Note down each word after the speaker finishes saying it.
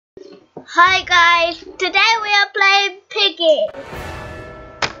Hi guys, today we are playing Piggy.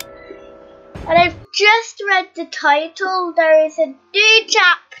 And I've just read the title. There is a new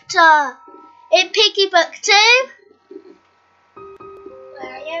chapter in Piggy-Book 2.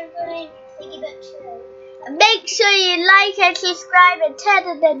 Where are you going? Piggy-Book 2. And make sure you like and subscribe and turn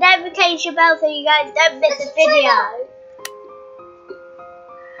on the notification bell so you guys don't miss a video.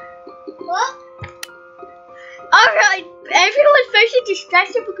 What? Alright, everyone's very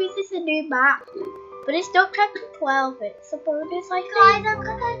distracted because it's a new map. But it's not chapter 12, it's a bonus, I think. Guys, I'm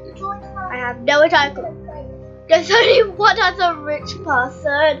gonna join her. I have no idea. There's only one other rich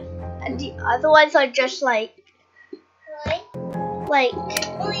person, and the other ones are just like Really?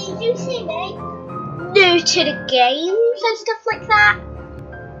 Ollie, do you see me? new to the games and stuff like that.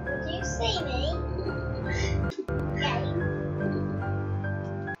 Do you see me? Game.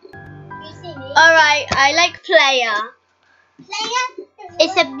 Do you see me? Alright, I like player. Player?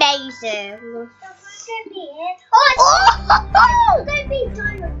 It's amazing. Oh, don't be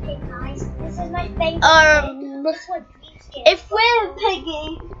Diamond Pig, guys. This is my favourite. This one keeps getting. If we're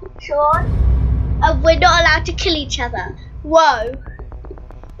Piggy, Sean, and we're not allowed to kill each other. Whoa.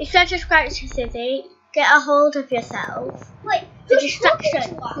 It's such a scratch, Susie. Get a hold of yourself. Wait, The who's distraction.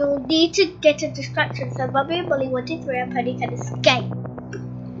 talking to us? You'll need to get a distraction so Mummy and Molly 1, 2, 3 and Penny can escape.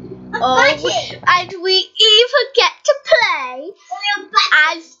 Budgie. And we even get to play Ollie, I'm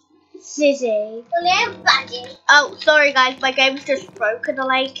Budgie. as Susie. Ollie, I'm Budgie. Oh, sorry guys, my game's just broken. I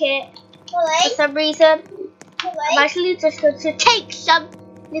like it for Ollie, some reason. I'm Ollie, actually just going to take some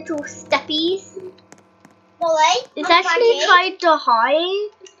little steppies. Ollie. It's I'm actually Budgie. trying to hide.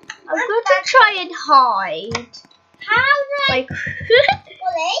 I'm going to try and hide. How do I? Like,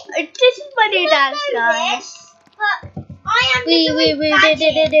 Ollie, this is my new you dance, know guys. this, but I am literally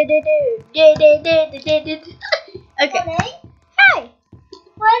Budgie. Okay. Ollie, Hey,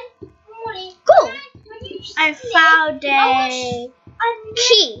 Ollie, cool. when you see I me, found a I'm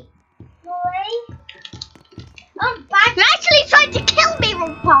key. Ollie. I'm You're Budgie. actually trying to kill me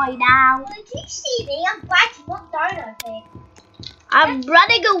by now. Ollie, do you see me? I'm Budgie, not Dino Pig. I'm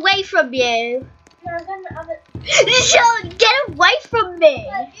running away from you. No, I'm gonna have it. Sean, get away from me.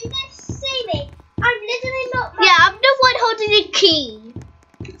 No, you don't see me. I'm literally not. Yeah, I'm the one holding the key.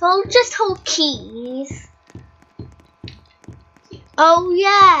 So I'll just hold keys. Oh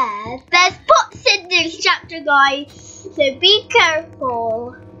yeah, there's bots in this chapter, guys. So be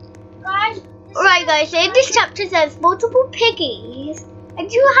careful. Guys. Alright guys, so in this chapter there's multiple piggies.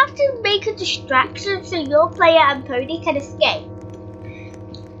 And you have to make a distraction so your player and Pony can escape.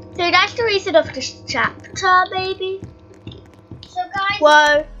 So that's the reason of this chapter, maybe. So guys,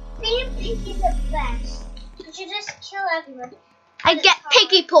 Whoa, being piggy is the best. You should just kill everyone. I get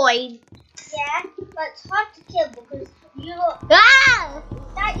piggy points. Yeah, but it's hard to kill because you look. Ah!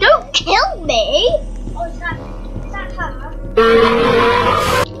 That Don't you? kill me! Oh, is that her?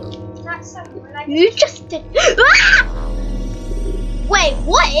 Is that someone? Like, You just did. Ah! Wait,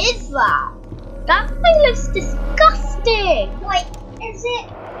 what is that? That thing looks disgusting. wait, is it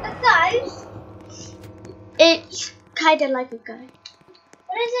a ghost? It's kind of like a guy.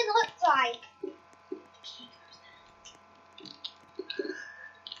 What does it look like?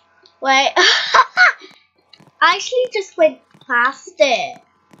 Wait, I actually just went past it.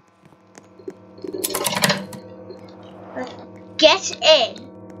 Let's get in.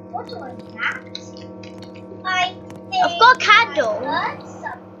 What was that? I think I've got a candle. I heard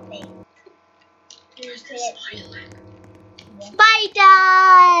something.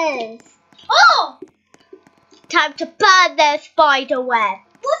 Spiders! Oh! Time to burn their spider web.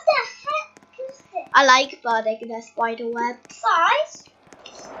 What the heck is this? I like burning their spider webs. Guys,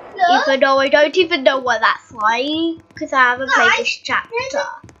 look. Even though I don't even know what that's like, because I haven't played Guys, this chapter.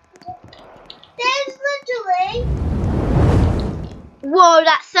 There's literally. Whoa,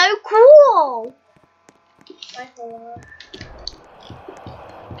 that's so cool!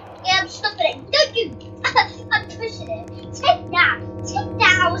 Yeah, I'm stopping it. Don't you? I'm pushing it. Take that. Take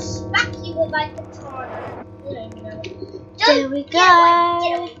that. I will smack you with my katana. You don't even know. There we Get away. go.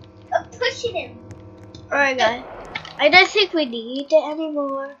 Get away. I'm pushing him. Alright guys, I don't think we need it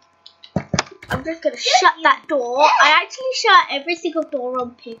anymore. I'm just gonna shut that door. I actually shut every single door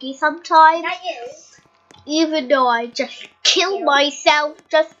on Piggy sometimes. Not you. Even though I just kill myself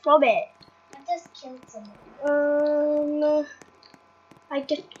just from it. I just killed someone. I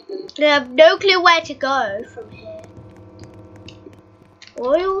have no clue where to go from here.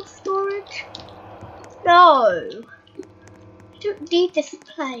 Oil storage? No. I don't need this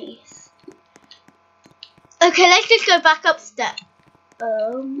place. Okay, let's just go back upstairs.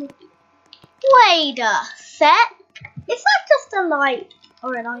 Wait a sec. Is that just a light?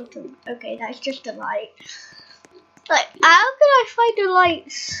 Or an item. Okay, that's just a light. Like, how can I find the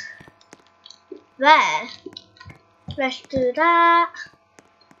lights there? Let's do that.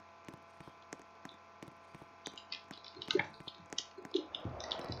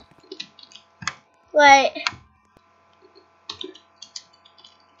 Wait.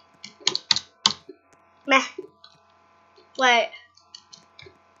 Meh. Wait.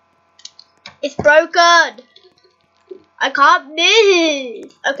 It's broken. I can't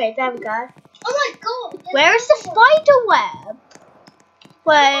move. Okay, there we go. Oh my god. Where is the spider web?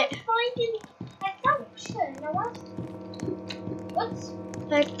 Wait. I'm finding a function. Now what's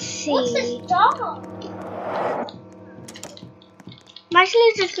Let's see. what's this dog? I'm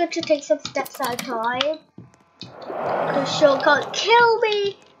actually just going to take some steps at a time. Because she can't kill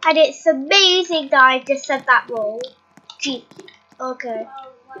me. And it's amazing that I just said that wrong. Gee. Okay.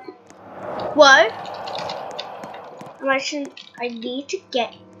 What? I need to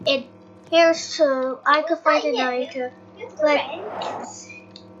get in here so I can find an item. Like,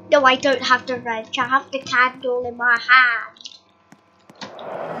 no, I don't have the wrench. I have the candle in my hand.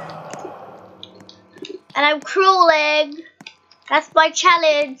 And I'm crawling. That's my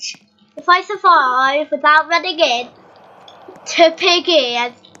challenge. If I survive without running in to Piggy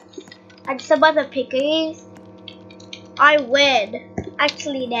and some other piggies, I win.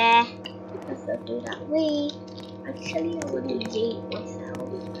 Actually, nah. Let's not do that. Actually, I want to yeet myself.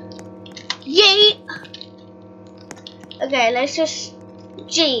 Yeet! Okay, let's just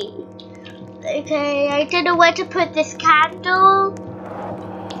yeet. Okay, I don't know where to put this candle.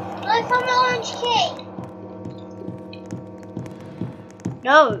 I found the orange cake.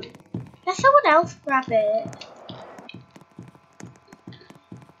 No. Let someone else grab it.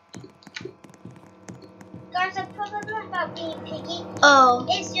 Guys, the problem about being Piggy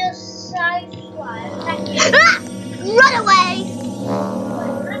is you're so slow. Run away!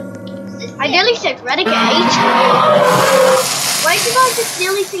 I nearly said renegade. Why did I just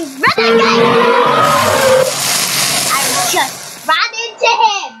nearly say renegade? I just ran into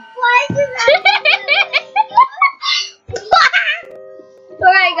him. Why did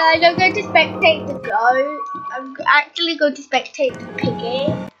Alright guys, I'm going to spectate the goat. I'm actually going to spectate the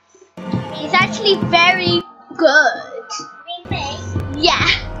piggy. He's actually very good. Yeah.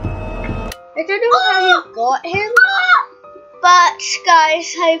 I don't know how you got him. But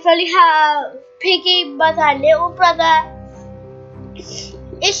guys, I only have Piggy, mother, and little brother.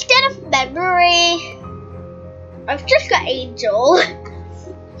 Instead of memory, I've just got Angel.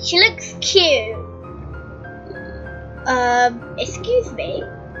 She looks cute. Excuse me.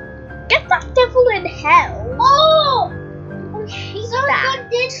 Get that devil in hell. Oh! He's Someone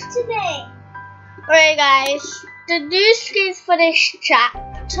did this to me. Alright guys, the new skins for this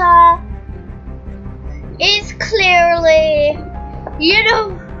chapter is clearly, you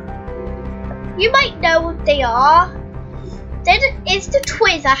might know what they are. Then it's the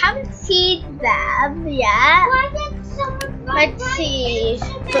twins. I haven't seen them yet. Why did someone Let's see.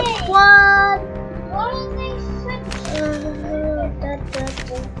 Put One. Why are they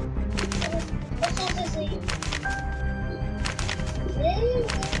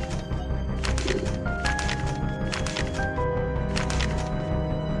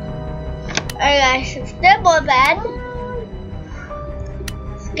Alright, so step on then.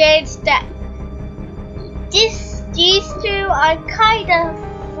 Scared step. These two are kind of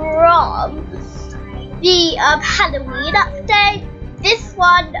from the Halloween update. This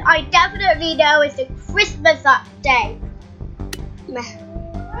one I definitely know is the Christmas update.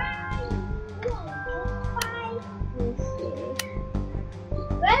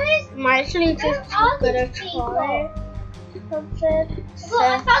 I'm actually just gonna try something. Look,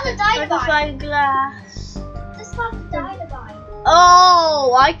 I found a dynamite. Find glass. Just found a dynamite.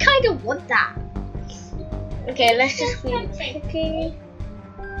 Oh, I kind of want that. Okay, let's just be picky.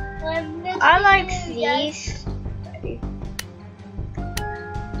 I like these.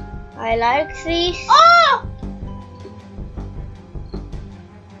 I like these. Oh!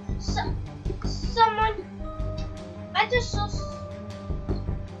 Someone. I just saw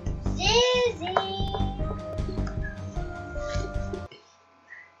Zizzy.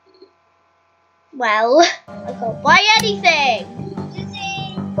 Well, I can't buy anything.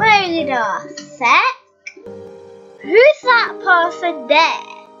 Zizzy. Wait a sec. Who's that person there?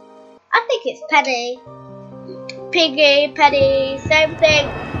 I think it's Penny. Piggy, Penny, same thing.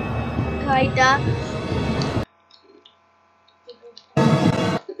 Kinda.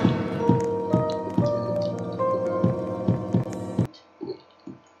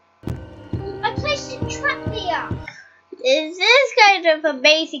 I placed a trap here. Is this kind of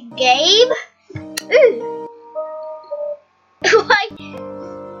amazing game? Ooh.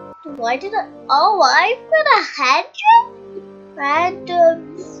 Why did I? Oh, I've got a headshot.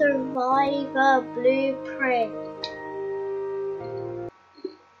 Random survivor blueprint.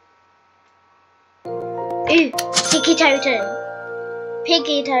 Ooh, Piggy totem.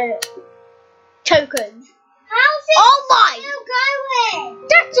 Piggy tokens. How's it still going?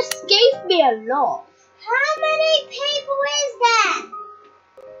 That just gave me a lot. How many people is there?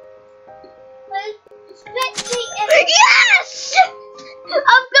 Like, Yes!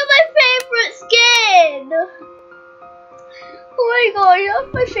 I've got my favorite skin. Oh my god,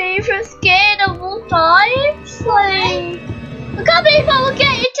 that's my favorite skin of all time. Like, I can't believe I will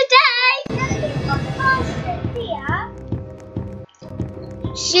get it today.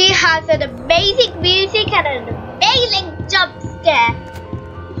 She has an amazing music and an amazing jump scare.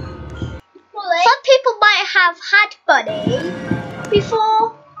 Some people might have had Bunny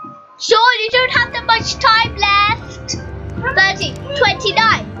before. Sure, you don't have that much time left. 30,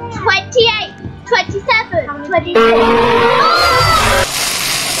 29, 28, 27, 26.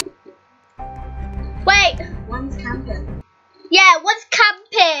 Wait. One's camping. Yeah, one's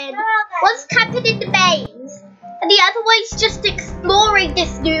camping. One's camping in the maze. And the other one's just exploring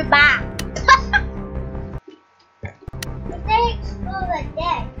this new map. If they explore the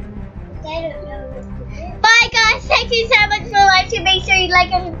deck, they don't know what to do. Bye guys, thank you so much for watching. Make sure you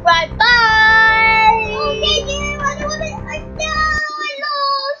like and subscribe. Bye.